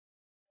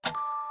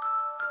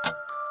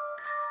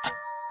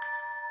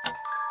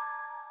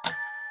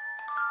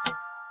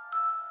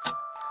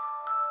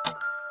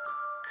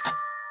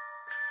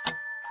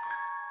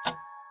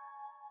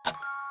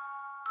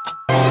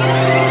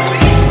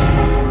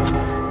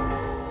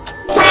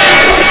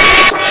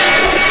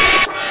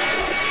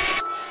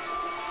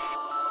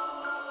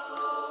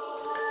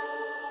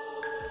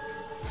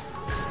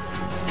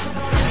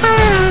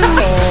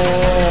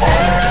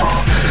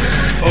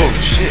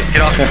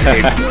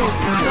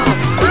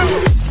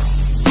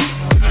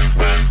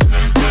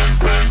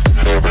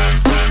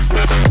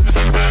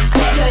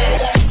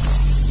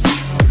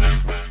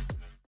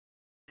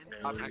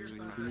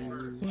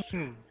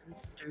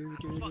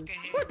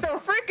What the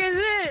frick is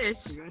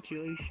this?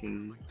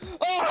 Congratulations.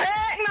 Oh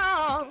heck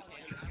no!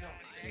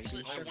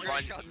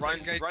 Run,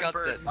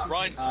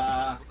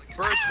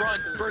 birds run,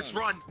 birds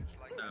run.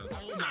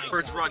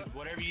 Birds run.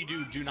 Whatever you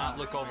do, do not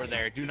look over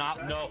there. Do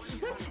not know.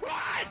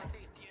 Run!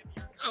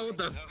 Oh, what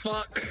the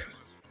fuck?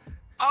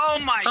 Oh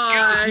my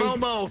god,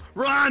 Momo,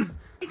 run!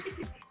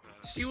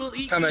 She will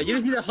eat. Come here, you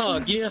just need a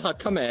hug. You need a hug.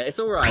 Come here. It's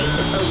alright.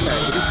 It's okay.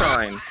 You'll be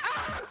fine.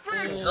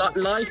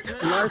 Life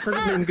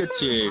hasn't been good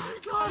to you.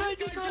 God, I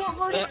just had a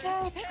heart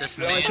attack. This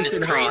Life man has is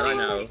been hard, I crazy.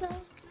 know.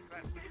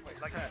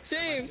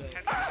 Same.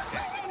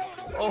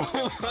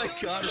 Oh my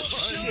god.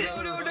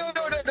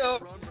 No.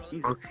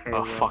 Okay.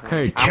 Oh fuck.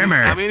 Hey, Timmer!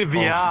 I'm in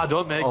VR,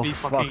 don't make me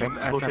fucking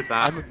look at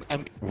that.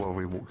 What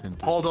we walked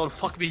into. Hold on,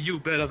 fuck me, you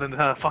better than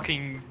her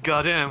fucking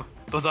goddamn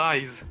those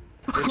eyes.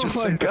 Oh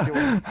my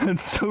god,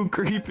 that's so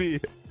creepy.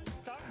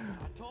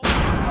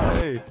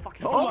 Hey.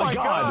 Oh my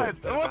god!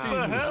 What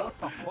the hell?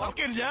 I'm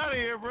getting out of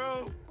here,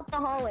 bro.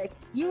 Alcoholic.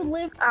 You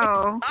live.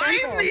 Oh.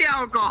 I'm the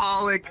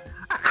alcoholic.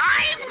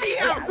 I'm the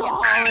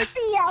alcoholic.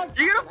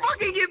 You're gonna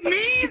fucking give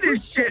me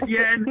this shit,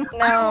 Yen.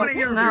 I don't want to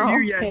hear from you,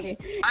 Yen.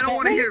 I don't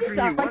want to hear from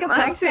you.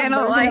 Lexi, I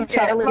don't like it.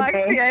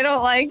 Lexi, I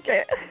don't like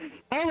it.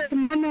 Oh, it's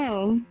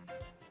Momo.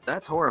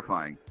 That's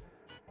horrifying.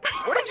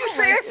 What did you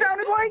say I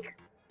sounded like?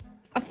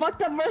 A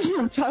fucked up version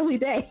of Charlie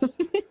Day.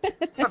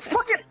 A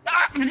fucking.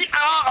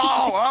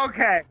 Oh,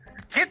 okay.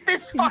 Get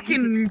this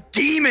fucking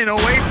demon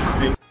away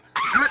from me.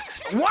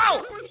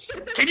 Whoa!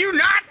 Can you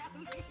not?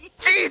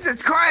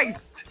 Jesus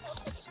Christ!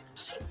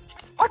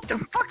 What the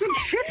fucking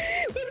shit?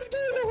 It's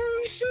scared the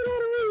holy shit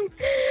out of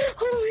me.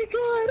 Oh my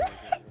god.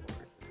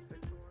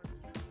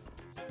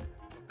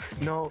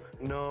 No.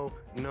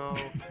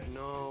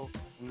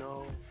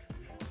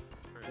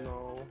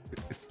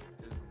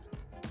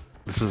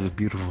 This is a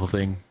beautiful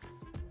thing.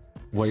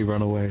 Why you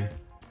run away?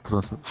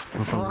 For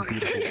something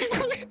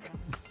beautiful.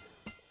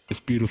 It's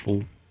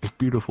beautiful. It's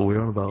beautiful.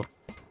 We're on about.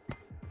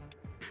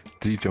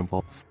 Did you jump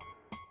off?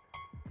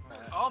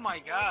 Oh my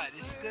god,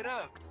 he stood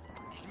up.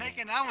 He's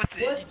making out with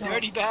it, you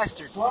dirty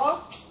bastard.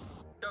 Fuck?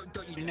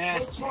 You're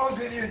nasty. What's wrong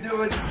with you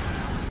doing?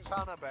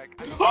 China back.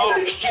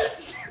 Oh shit!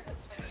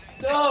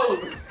 No!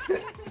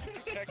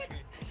 Protect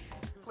me.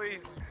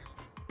 Please.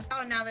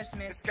 Oh, now there's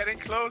Miss. It's getting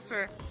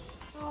closer.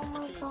 Oh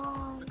my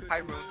god.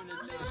 Hi, Moon.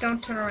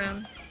 Don't turn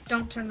around.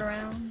 Don't turn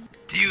around.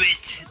 Do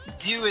it.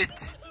 Do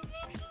it.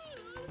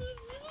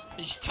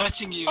 He's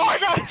touching you. Oh my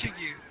He's god! touching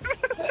you.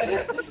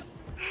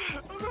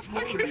 What the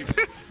fuck is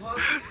this? What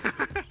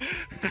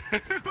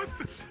the fuck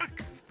is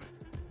this?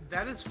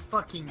 That is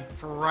fucking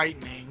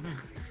frightening.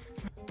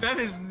 That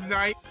is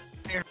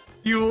nightmare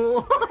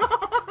fuel.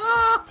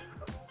 Oh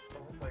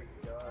my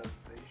god,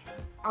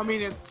 I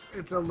mean, it's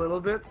a little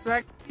bit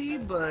sexy,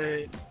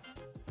 but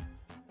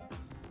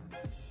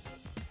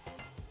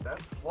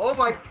that's. Oh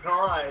my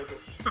god!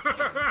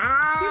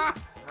 How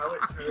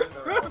it turned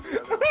around.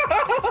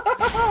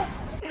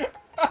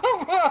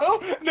 Oh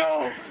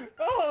no!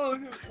 Oh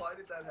no! Why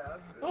did that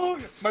happen? Oh,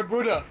 my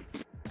Buddha!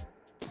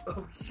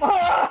 Oh shit!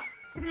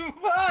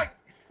 Fuck!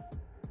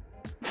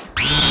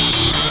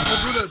 My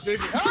Buddha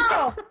saved me!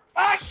 Oh!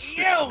 Fuck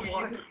you!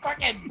 You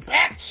fucking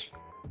bitch!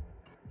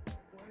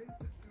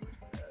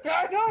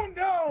 I don't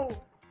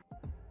know!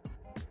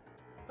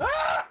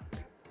 Ah!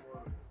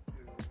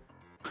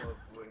 Oh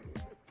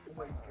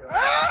my god.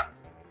 Ah!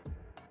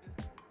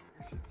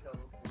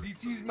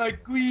 This is my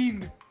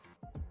queen!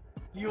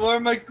 You are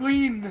my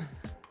queen!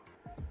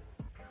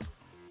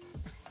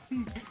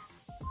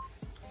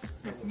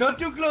 Not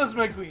too close,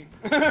 my queen!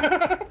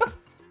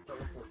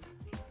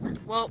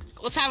 Well,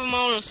 let's have a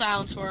moment of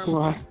silence for him.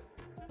 What?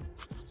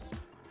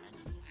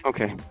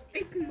 Okay.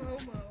 It's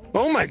Momo.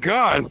 Oh my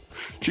god!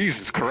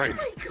 Jesus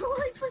Christ. Oh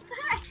my god,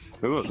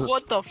 what's that?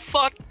 What the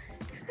fuck?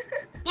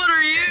 What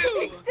are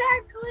you?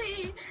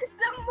 Exactly!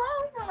 The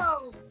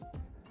Momo!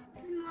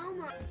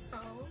 Momo.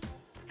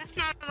 That's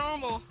not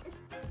normal.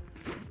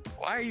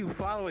 Why are you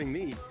following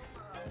me?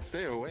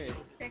 Stay away.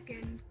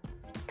 Second.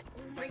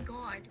 Oh my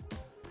god.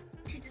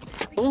 She just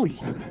Holy.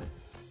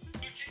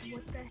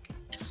 What the heck?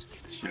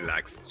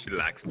 She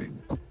likes me.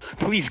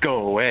 Please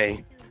go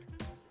away.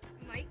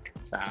 Mike?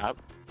 Stop.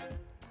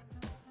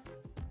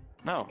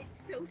 No.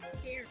 It's so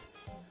scary.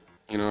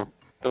 You know,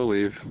 go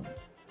leave.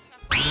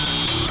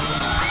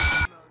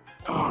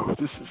 Oh,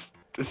 this is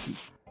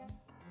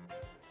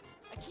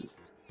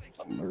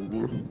a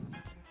murder.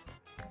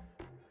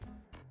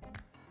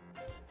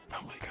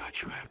 Oh my god,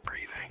 you have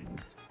breathing.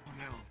 Oh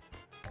no.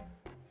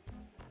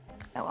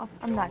 Oh well,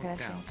 I'm not gonna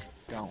change.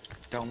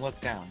 Don't look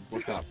down.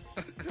 Look up.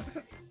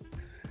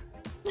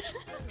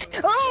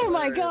 Oh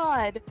my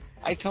god!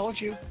 I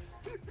told you.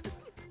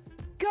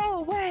 Go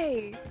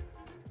away!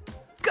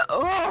 Go!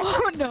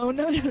 Oh no!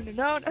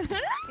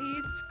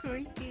 It's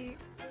creepy.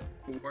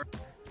 What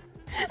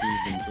have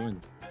you been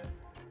doing?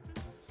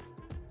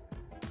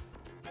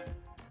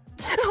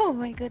 Oh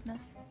my goodness.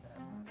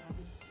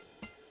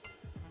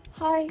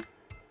 Hi.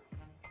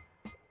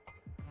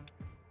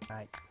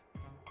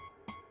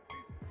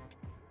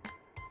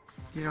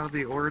 You know,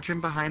 the origin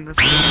behind this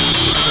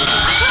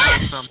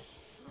awesome.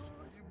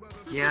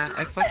 Yeah,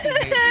 I fucking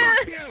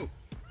hate you.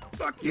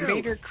 Fuck You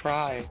made her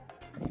cry.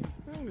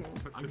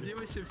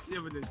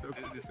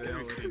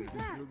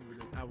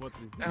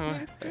 Oh,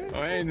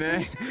 hey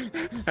man,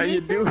 how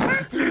you doing?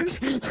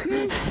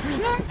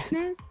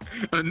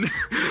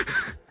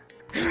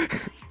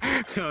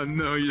 Oh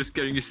no, you're just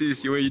getting your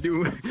serious. What are you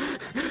doing?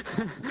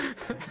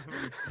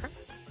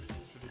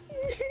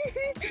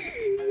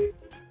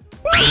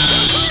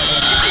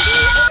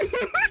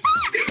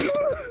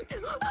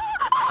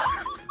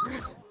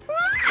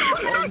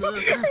 Oh no,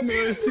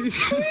 no, see.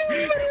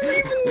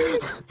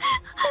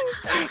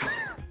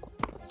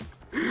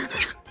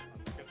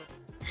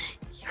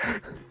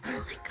 Oh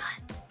my god.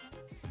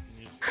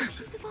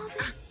 She's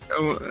evolving.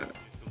 Oh,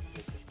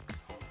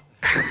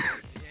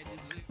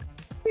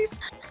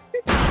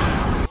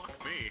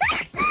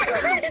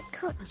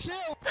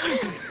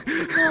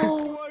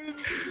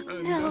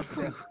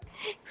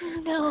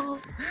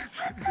 No.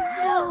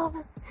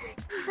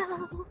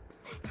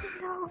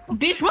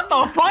 Bitch, what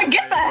the fuck?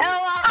 Get the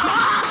hell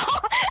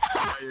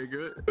out! are you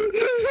good?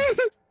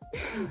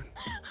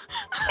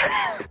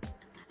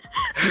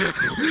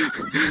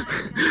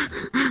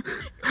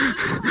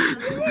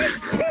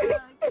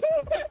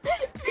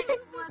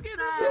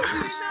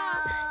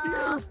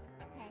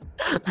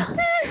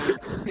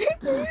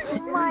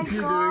 Oh my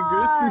You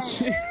god.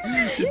 doing good?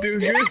 You doing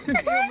good?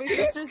 Yo, my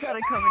sister's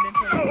gotta come in and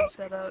tell me to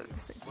shut up.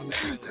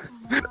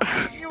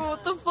 Yo,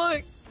 what the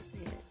fuck?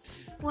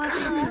 What the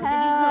Oh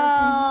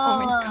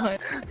hell? my god.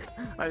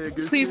 Are you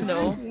good? Please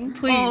no.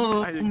 Please.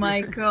 Oh Are you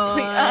my good?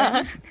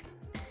 god.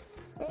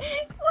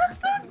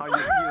 How you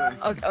feeling?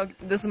 Okay,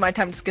 this is my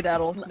time to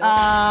skedaddle. No.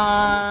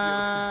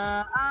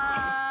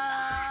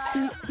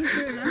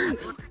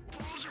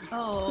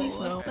 Oh, Please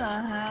no. what the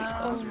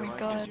hell? Oh my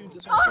god.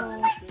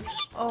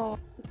 Oh.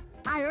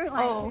 I don't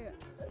like Oh. it.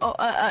 Oh,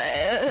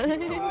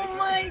 Oh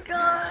my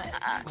god.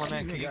 Come on,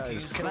 man,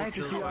 can I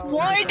just see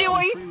why do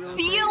I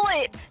feel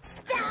it?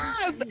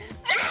 Stop!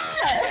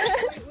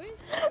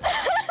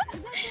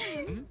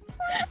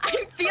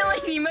 I'm feeling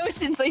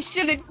emotions I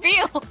shouldn't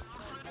feel.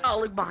 Oh,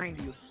 look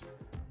behind you.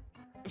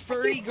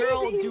 Furry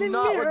girl, do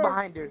not look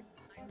behind her.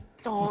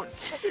 Don't.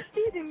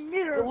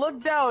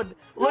 Look down.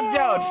 Look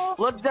down.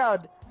 Look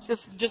down.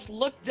 Just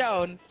look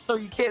down so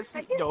you can't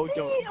see. No,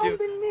 don't.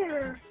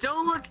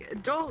 Don't look.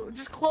 Don't.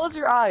 Just close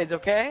your eyes,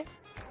 okay?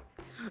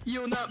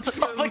 You'll not be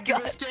Oh my able to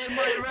god. withstand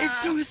my wrath.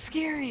 It's so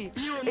scary.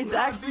 You will It's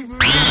not actually be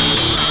scary.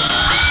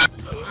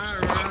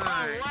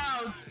 Alright.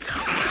 Wow.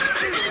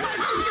 You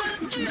actually got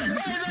scared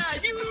by that.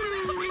 You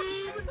little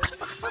weeb.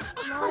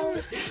 Wow,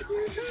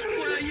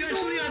 you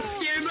actually got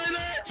scared by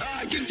that?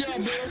 Ah, good job,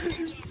 bro.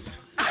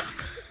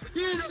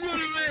 You just run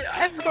away.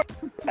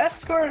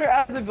 Escort her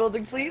out of the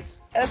building, please.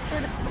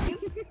 Escort her.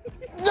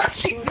 No,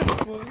 Jesus.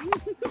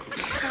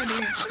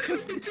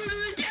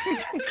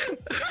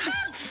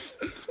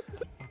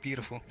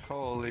 Beautiful.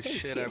 Holy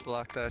shit, I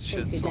blocked that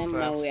shit Okay, so then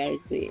now fast. we are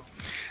free.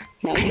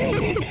 Now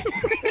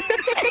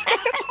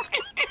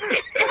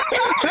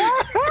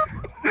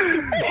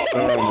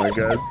Oh my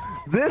god.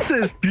 This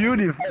is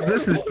beauty.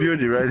 This is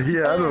beauty right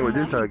here. I don't know what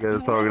you're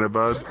talking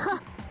about.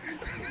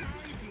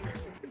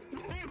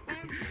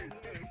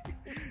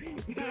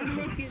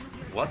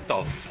 What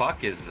the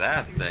fuck is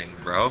that thing,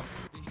 bro?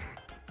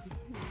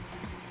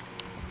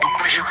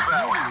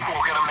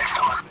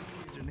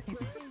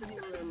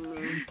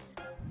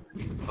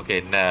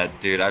 Okay, Ned,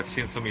 dude, I've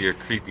seen some of your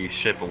creepy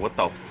shit, but what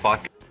the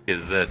fuck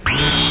is this?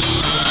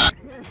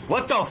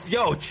 What the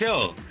yo,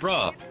 chill,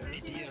 bruh.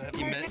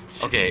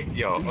 Okay,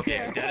 yo,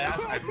 okay,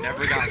 deadass, I've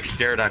never gotten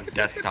scared on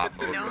desktop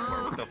mode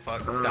before. What the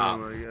fuck? Stop.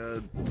 Oh my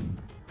god.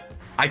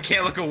 I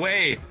can't look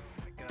away.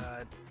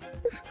 God.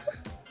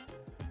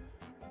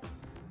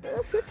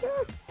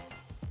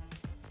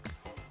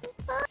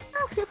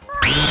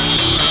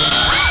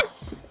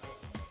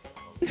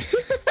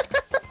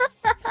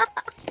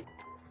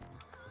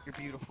 You're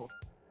beautiful.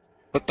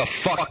 What the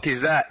fuck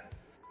is that?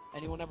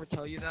 Anyone ever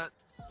tell you that?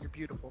 You're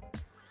beautiful.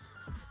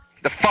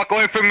 The fuck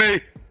away from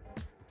me!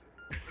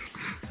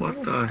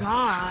 What the?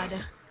 God.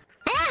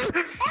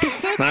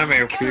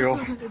 Nightmare fuel.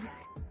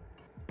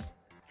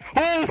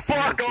 Oh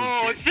fuck!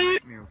 Oh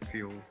shit!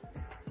 Fuel.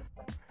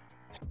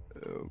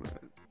 Oh man.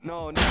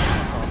 No,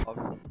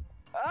 no.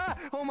 Ah!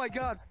 Oh my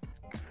god!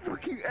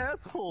 Fucking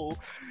asshole!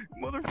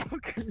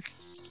 Motherfucker!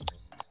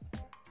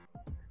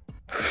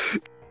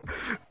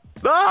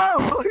 No!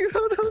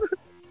 No!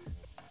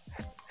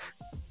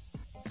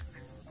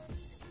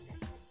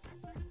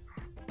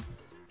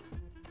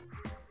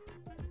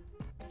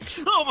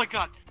 Oh my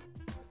god!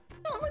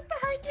 Don't look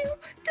behind you!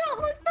 Don't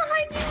look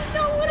behind you!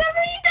 No,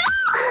 whatever you do!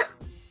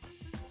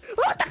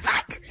 What the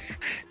fuck?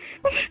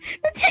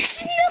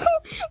 Just no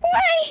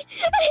way!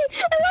 I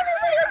love it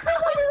when you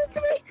do this to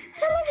me!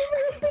 I love it when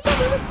you do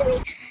this to me!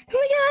 Oh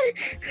my god!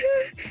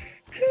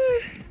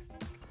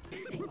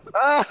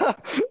 Ah!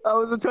 I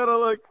was trying to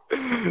look.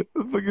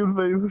 The fucking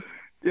face.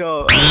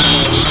 Yo.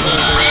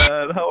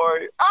 How are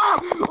you? Ah!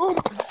 Oh,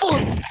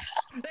 fuck!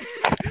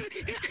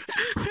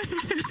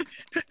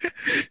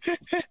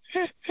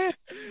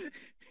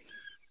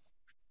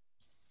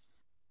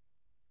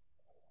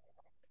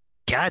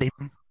 Got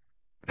him.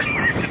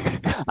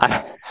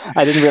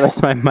 I didn't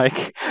realize my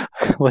mic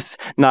was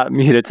not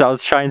muted, so I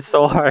was trying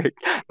so hard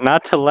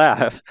not to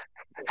laugh.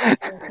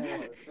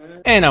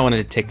 And I wanted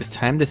to take this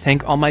time to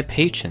thank all my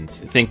patrons.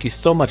 Thank you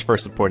so much for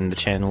supporting the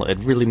channel. It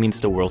really means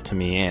the world to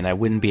me, and I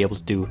wouldn't be able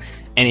to do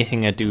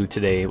anything I do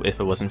today if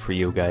it wasn't for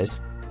you guys.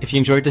 If you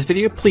enjoyed this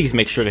video, please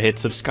make sure to hit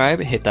subscribe,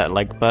 hit that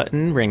like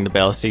button, ring the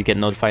bell so you get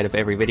notified of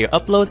every video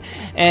upload,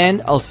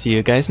 and I'll see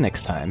you guys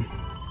next time.